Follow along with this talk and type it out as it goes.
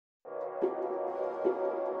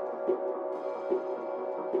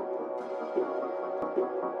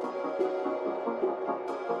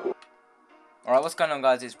Alright, what's going on,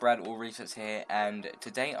 guys? It's Brad, All Research here, and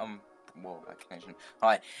today whoa, that connection.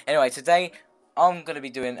 Alright, anyway, today I'm going to be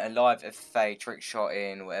doing a live FFA trick shot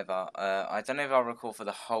in whatever. I don't know if I'll record for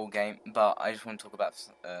the whole game, but I just want to talk about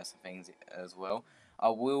some things as well. I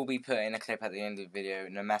will be putting a clip at the end of the video,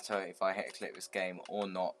 no matter if I hit a clip this game or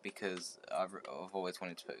not, because I've always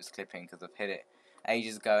wanted to put this clip in, because I've hit it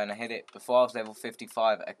ages ago, and I hit it before I was level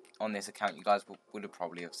 55 on this account. You guys would have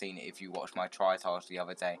probably have seen it if you watched my try-targe the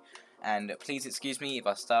other day. And please excuse me if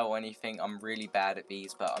I style or anything. I'm really bad at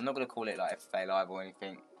these, but I'm not going to call it like FFA Live or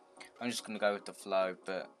anything. I'm just going to go with the flow,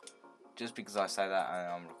 but just because I say that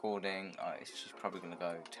and I'm recording, it's just probably going to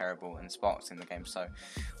go terrible and sparks in the game. So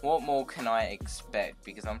what more can I expect?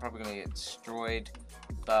 Because I'm probably going to get destroyed,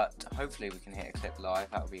 but hopefully we can hit a clip live.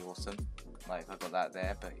 That would be awesome. Like if I got that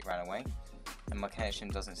there, but he ran away. And my connection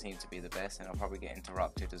doesn't seem to be the best, and I'll probably get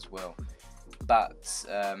interrupted as well. But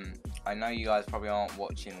I know you guys probably aren't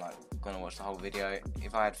watching, like, gonna watch the whole video.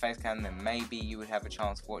 If I had facecam, then maybe you would have a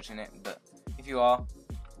chance of watching it, but if you are,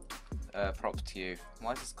 props to you.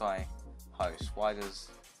 Why does this guy host? Why does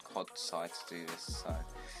COD decide to do this?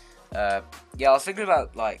 So yeah, I was thinking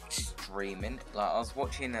about like streaming. Like I was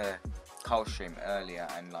watching a Cole stream earlier,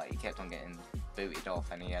 and like he kept on getting booted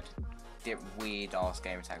off, and he had weird ass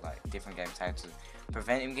game tag, like different game tags to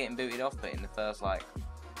prevent him getting booted off. But in the first like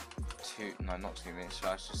not 2 minutes,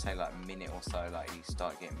 I should say like a minute or so, like you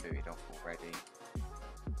start getting booted off already.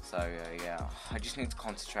 So yeah, I just need to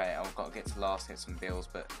concentrate. I've got to get to last, hit some bills,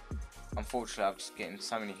 but unfortunately I'm just getting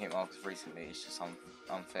so many hit markers recently, it's just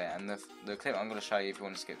unfair. And the clip I'm going to show you, if you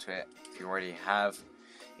want to skip to it, if you already have,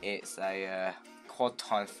 it's a quad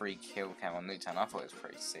 ×3 kill cam on Newtown. I thought it was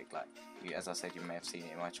pretty sick. Like as I said, you may have seen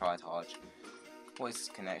it in my try-targe. What is this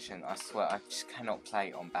connection? I swear I just cannot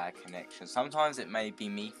play on bad connection. Sometimes it may be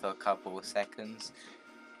me for a couple of seconds,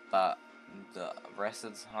 but the rest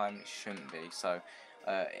of the time it shouldn't be. So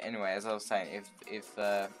anyway, as I was saying, if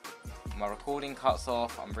my recording cuts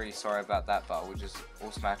off, I'm really sorry about that, but I will just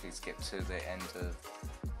automatically skip to the end of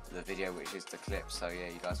the video, which is the clip. So yeah,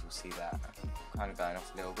 you guys will see that. I'm kind of going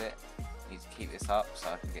off a little bit. Need to keep this up so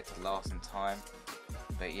I can get to the last in time.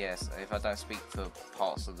 But yes, if I don't speak for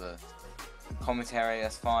parts of the commentary,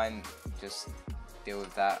 that's fine. Just deal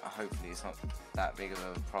with that. Hopefully it's not that big of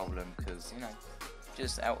a problem, because you know,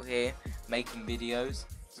 just out here making videos,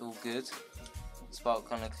 it's all good. Spark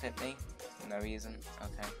gonna clip me? No, he isn't.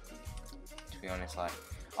 Okay. To be honest, like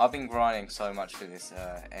I've been grinding so much for this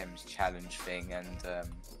M's challenge thing, and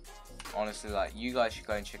honestly, like you guys should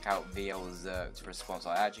go and check out VLZerk's response.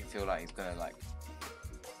 I actually feel like he's gonna like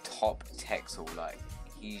top Texel. Like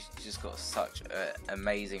he's just got such an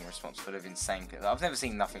amazing response, full of insane clips. I've never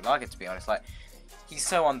seen nothing like it, to be honest. Like he's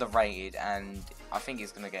so underrated, and I think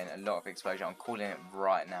he's gonna get a lot of exposure. I'm calling it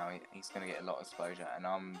right now. He's gonna get a lot of exposure, and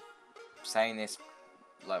I'm saying this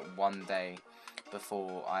like one day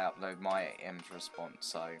before I upload my M's response.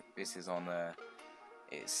 So this is on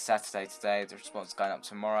it's Saturday today. The response is going up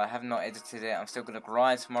tomorrow. I have not edited it. I'm still gonna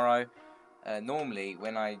grind tomorrow. Normally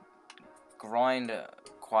when I grind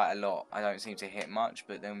quite a lot, I don't seem to hit much,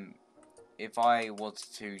 but then if I was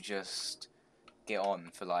to just get on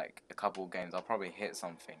for like a couple of games, I'll probably hit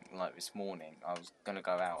something. Like this morning I was gonna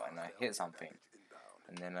go out and I hit something,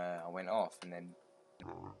 and then I went off, and then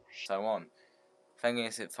so on. Thank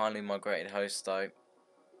goodness it finally migrated host though.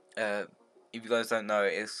 If you guys don't know,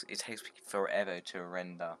 it takes me forever to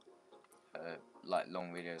render like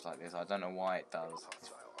long videos like this. I don't know why it does. It's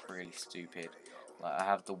really stupid. Like I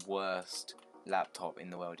have the worst laptop in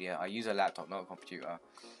the world. Yeah, I use a laptop, not a computer.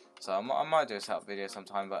 So I might do a setup video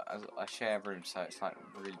sometime, but I share a room, so it's like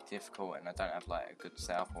really difficult, and I don't have like a good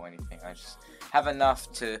setup or anything. I just have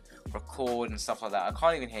enough to record and stuff like that. I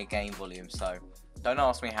can't even hear game volume, so don't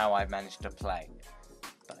ask me how I managed to play.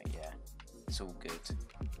 But yeah, it's all good.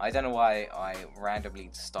 I don't know why I randomly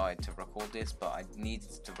started to record this, but I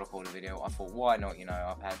needed to record a video. I thought, why not? You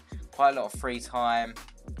know, I've had quite a lot of free time.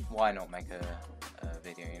 Why not make a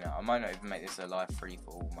video? You know, I might not even make this a live free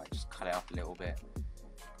for all. Might just cut it up a little bit,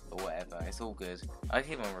 or whatever. It's all good. I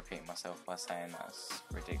keep on repeating myself by saying that's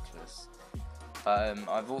ridiculous. But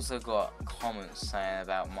I've also got comments saying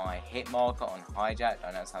about my hit marker on hijack.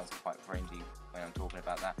 I know it sounds quite cringy when I'm talking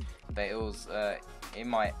about that, but it was in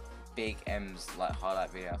my big M's like highlight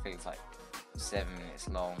video. I think it's like 7 minutes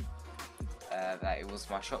long. That it was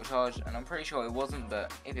my shot charge, and I'm pretty sure it wasn't.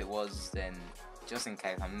 But if it was, then just in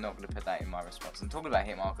case, I'm not going to put that in my response. I'm talking about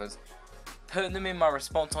hit markers. Putting them in my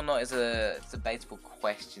response or not is a debatable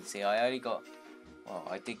question. See, I only got, well,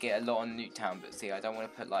 I did get a lot on Newtown, but see, I don't want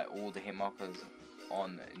to put like all the hit markers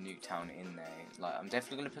on Newtown in there. Like, I'm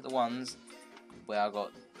definitely going to put the ones where I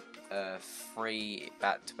got 3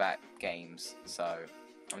 back-to-back games, so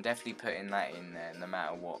I'm definitely putting that in there no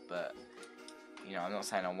matter what. But you know, I'm not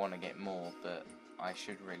saying I want to get more, but I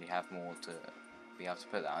should really have more to be able to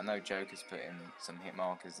put that. I know Joker's putting some hit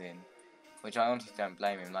markers in, which I honestly don't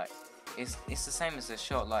blame him. Like, it's the same as a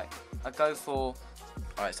shot. Like, I go for,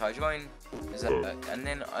 alright, so I join, and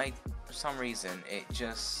then for some reason, I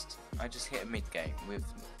just hit a mid game with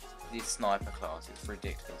this sniper class. It's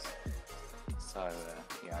ridiculous. So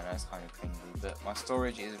yeah, I know it's kind of cringy, but my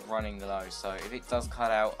storage is running low. So if it does cut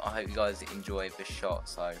out, I hope you guys enjoy the shot.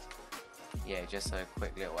 So yeah, just a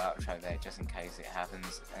quick little outro there, just in case it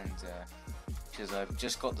happens. And because I've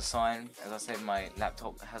just got the sign, as I said, my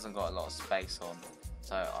laptop hasn't got a lot of space on,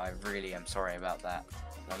 so I really am sorry about that.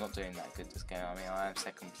 I'm not doing that good this game. I mean, I am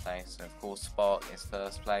second place, and of course Spark is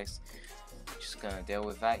first place. Just gonna deal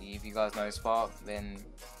with that. If you guys know Spark, then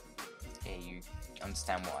yeah, you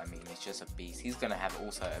understand what I mean. He's just a beast. He's gonna have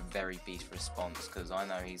also a very beast response, because I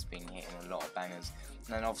know he's been hitting a lot of bangers.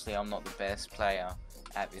 And then obviously I'm not the best player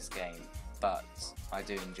at this game, but I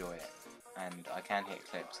do enjoy it, and I can hit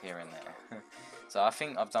clips here and there. So I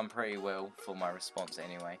think I've done pretty well for my response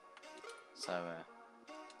anyway. So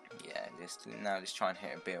yeah, let's try and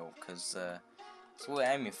hit a bill, because that's what we're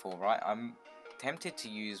aiming for, right? I'm tempted to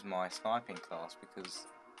use my sniping class, because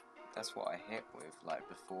that's what I hit with like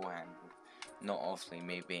beforehand. Not obviously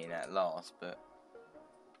me being at last, but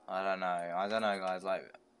I don't know guys, like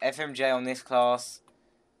FMJ on this class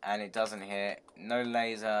and it doesn't hit, no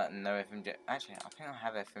laser, no FMJ. Actually, I think I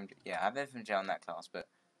have FMJ, yeah, I have FMJ on that class, but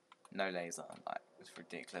no laser. Like, it's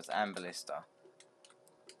ridiculous. And ballista,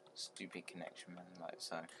 stupid connection, man. Like,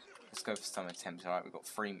 so let's go for some attempts. Alright, we've got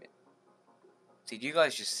 3 minutes. Did you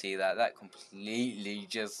guys just see that? That completely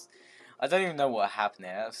just, I don't even know what happened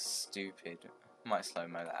there. That's stupid. I might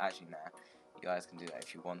slow-mo that. Actually, nah. You guys can do that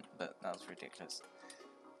if you want, but that was ridiculous.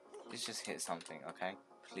 Let's just hit something, okay?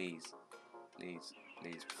 Please. Please.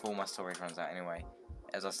 Please. Before my storage runs out anyway.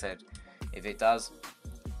 As I said, if it does,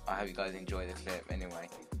 I hope you guys enjoy the clip anyway.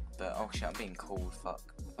 But, oh shit, I'm being called. Fuck.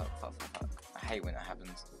 Fuck. I hate when that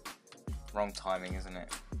happens. Wrong timing, isn't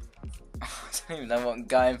it? I don't even know what I'm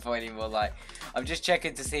going for anymore. Like, I'm just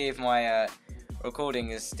checking to see if my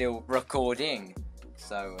recording is still recording.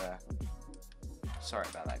 So, sorry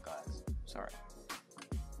about that, guys. Sorry.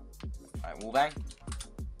 Alright, wallbang.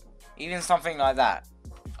 Even something like that,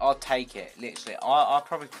 I'll take it. Literally, I'll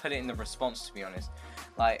probably put it in the response, to be honest.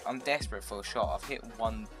 Like, I'm desperate for a shot. I've hit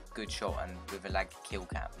one good shot and with a lag kill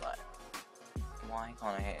cam. Like, why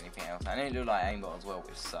can't I hit anything else? And it looked like aimbot as well,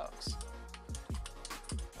 which sucks.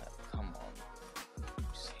 But come on,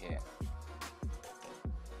 just hit.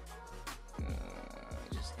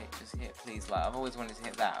 Just hit, please. Like, I've always wanted to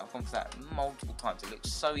hit that. I've gone for that multiple times. It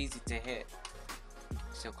looks so easy to hit.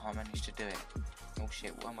 Still can't manage to do it. Oh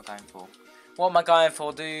shit, what am I going for? What am I going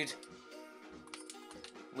for, dude?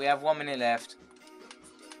 We have 1 minute left.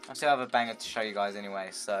 I still have a banger to show you guys anyway,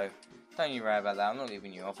 so don't you worry about that. I'm not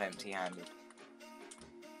leaving you off empty-handed.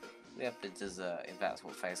 We have the dessert, if that's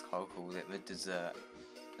what Face Cole calls it. The dessert.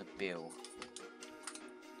 The bill.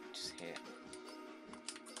 Just hit.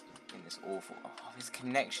 In this awful... Oh, this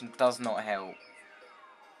connection does not help.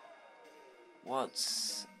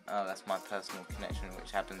 What's... Oh, that's my personal connection,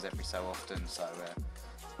 which happens every so often, so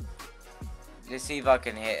let's see if I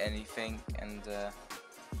can hit anything, and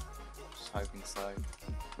just hoping so.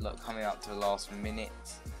 Look, coming up to the last minute,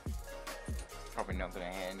 probably not going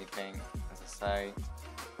to hit anything, as I say.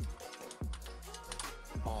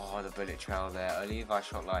 Oh, the bullet trail there. Only if I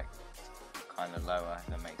shot like kind of lower, if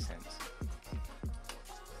that makes sense.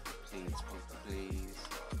 Please.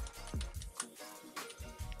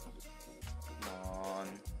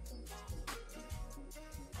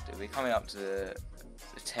 We're coming up to the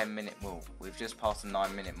 10-minute, well, we've just passed the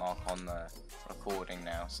 9-minute mark on the recording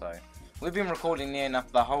now, so we've been recording near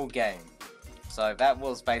enough the whole game, so that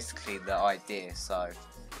was basically the idea. So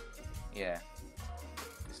yeah,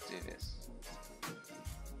 let's do this.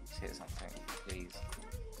 Let's hit something, please.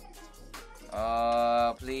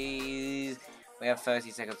 Please. We have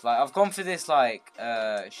 30 seconds. Like, I've gone for this like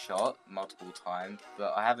shot multiple times,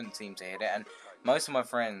 but I haven't seemed to hit it, and most of my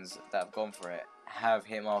friends that have gone for it have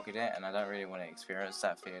hit marked it, and I don't really want to experience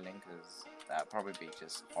that feeling, because that'd probably be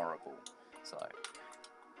just horrible. So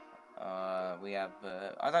we have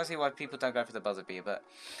I don't see why people don't go for the buzzer beater, but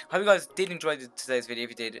I hope you guys did enjoy today's video. If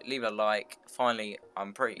you did, leave a like. Finally,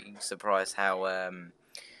 I'm pretty surprised how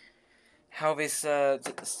this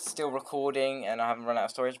still recording and I haven't run out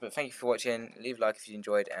of storage. But thank you for watching. Leave a like if you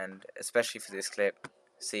enjoyed, and especially for this clip.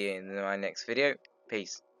 See you in my next video.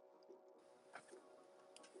 Peace.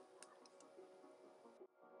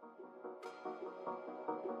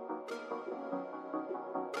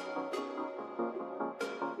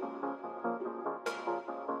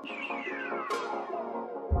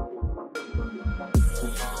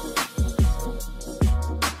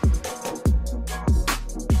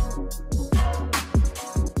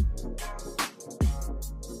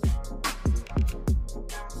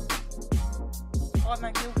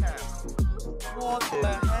 What the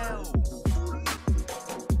hell?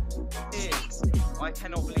 I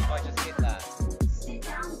cannot believe I just hit that.